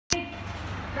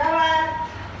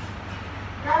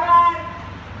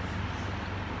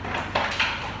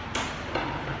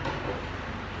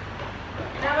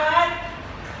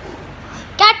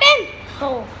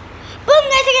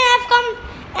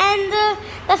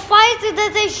That's fight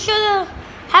that they should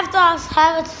have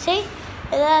it to say.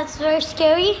 That's very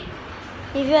scary.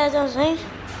 If you guys don't say.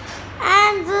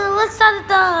 And let's start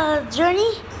the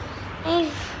journey.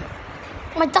 And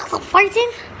my ducks are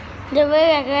fighting. They're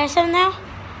very aggressive now.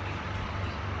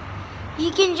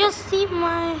 You can just see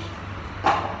my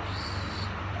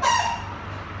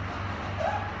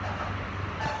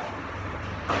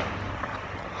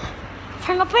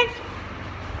fingerprint.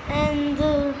 And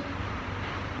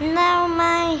now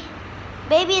my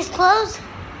baby is closed.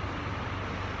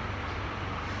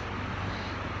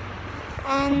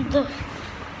 And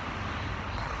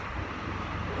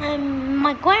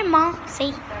my grandma,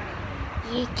 see,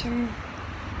 you can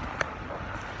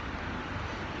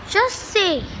just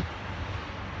see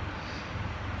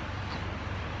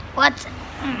what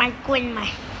my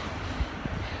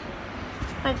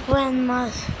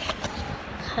grandma's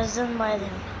cousin by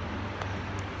them.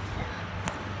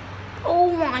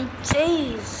 Oh my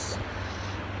days.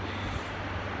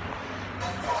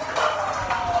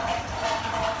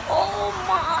 Oh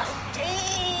my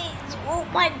days. Oh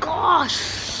my gosh.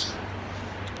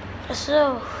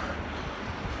 So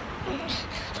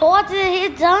what did he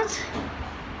done?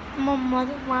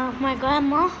 My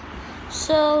grandma.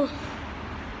 So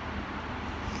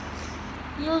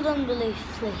you don't believe,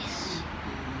 please.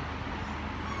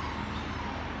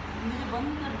 मुझे बंद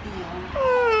कर दिया।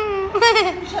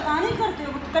 शैतानी करते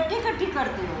हो, कट्टी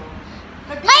करते हो।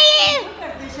 नहीं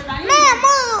करते शैतानी।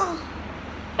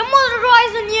 Your mother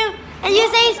rise on you and you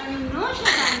say no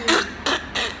shaytani.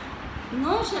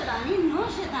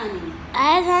 I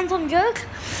had done some joke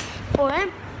for him.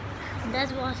 That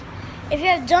was, if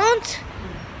you don't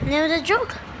know the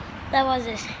joke, that was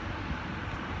this.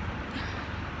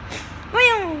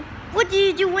 What do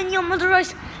you do when your mother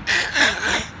rise?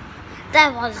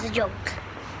 That was the joke.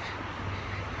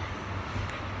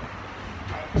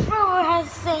 Thrower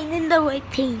has saying in the right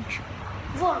page.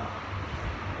 One.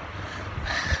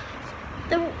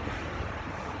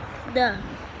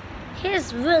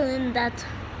 His villain that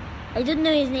I don't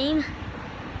know his name.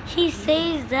 He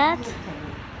says that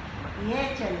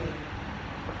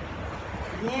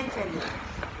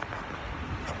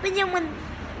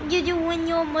when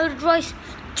your mother tries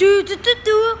do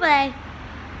it,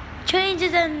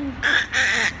 changes and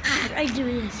I do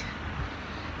this.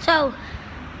 So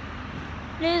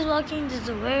this walking is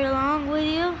a very long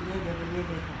video.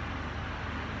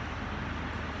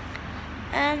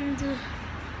 And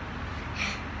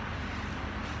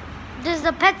this is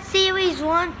the pet series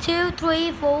 1, 2,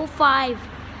 3, 4, 5.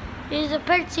 This is the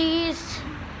pet series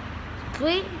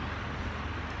 3.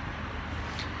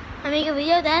 I make a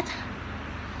video that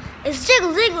is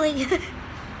jiggling.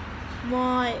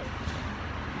 My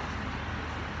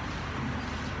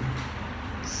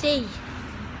see.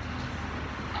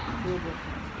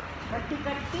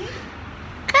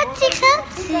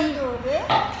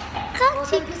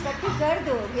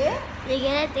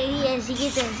 लेकिन है तेरी ऐसी की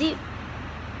तैसी।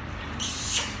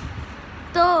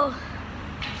 तो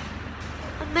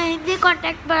मैं Hindi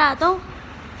contact पर आता हूँ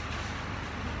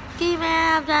कि मैं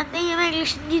आप जानते हैं मैं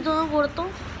इंग्लिश हिंदी दोनों बोलता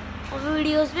हूँ और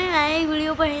वीडियोस में मैं एक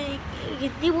वीडियो पर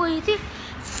हिंदी बोली थी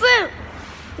फिर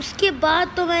उसके बाद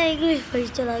तो मैं इंग्लिश पर ही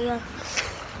चला गया।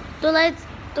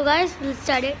 तो guys let's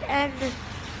start it and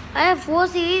I have 4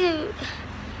 series.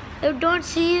 If you don't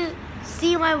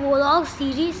see my vlog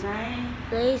series,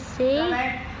 they say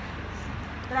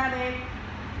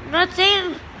not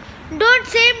saying. Don't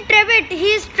say him Trevitt.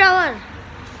 He's Trevor.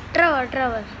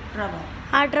 Trevor.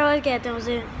 हाँ ट्रेवर कहते हैं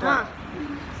उसे। हाँ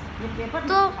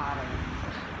तो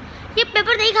ये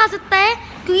पेपर नहीं खा सकता है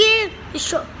क्योंकि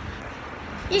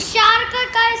ये शार्क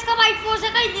का इसका वाइट फोर्स है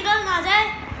कहीं निकल ना जाए।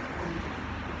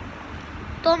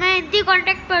 तो मैं हिंदी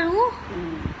कांटेक्ट पर हूँ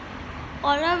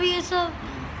और अब ये सब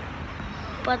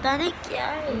पता नहीं क्या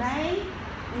है। नहीं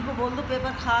इनको बोल दो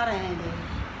पेपर खा रहे हैं ये।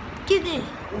 कितने?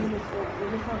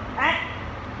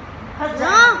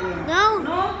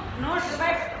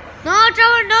 No,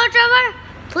 Trevor,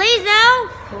 please now.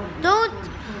 Don't.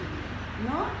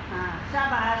 No,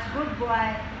 शाबाश, good boy.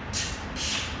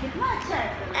 कितना अच्छा है।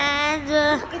 And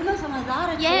कितना समझदार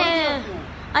है।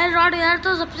 अरे रॉड यार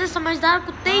तो सबसे समझदार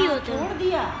कुत्ते ही होते हैं। छोड़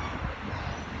दिया।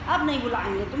 अब नहीं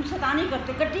बुलाएंगे। तुम शैतानी करते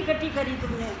हो। कट्टी करी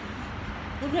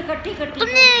तुमने कट्टी।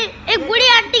 तुमने एक बूढ़ी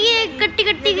आंटी की कट्टी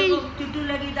की। टूटू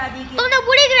लगी दादी की। तुमने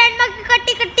बूढ़ी ग्रैंडमा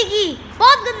की कट्टी की।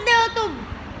 बहुत गंदे हो तुम।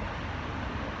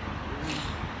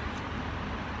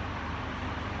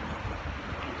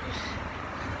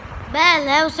 बैल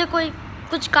है उसे कोई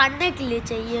कुछ काटने के लिए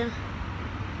चाहिए।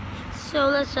 So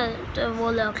let's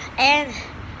vlog and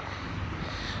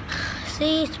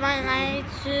see it's my night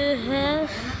to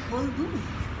have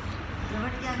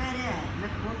रबट क्या कह रहा है? मैं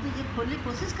खोल दूँ, ये खोलने की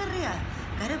कोशिश कर रहा है,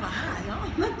 कह रहे बाहर आ जाओ,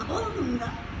 मैं खोल दूंगा।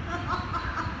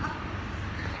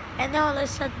 And now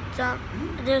let's set down.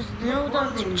 There's no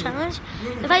dancing challenge.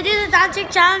 If I do the dancing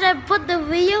challenge, I put the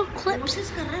video clips. कोशिश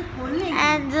कर रहे हैं खोलने की।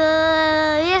 And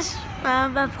yes,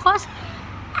 of course.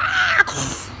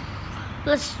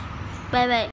 Let's bye bye.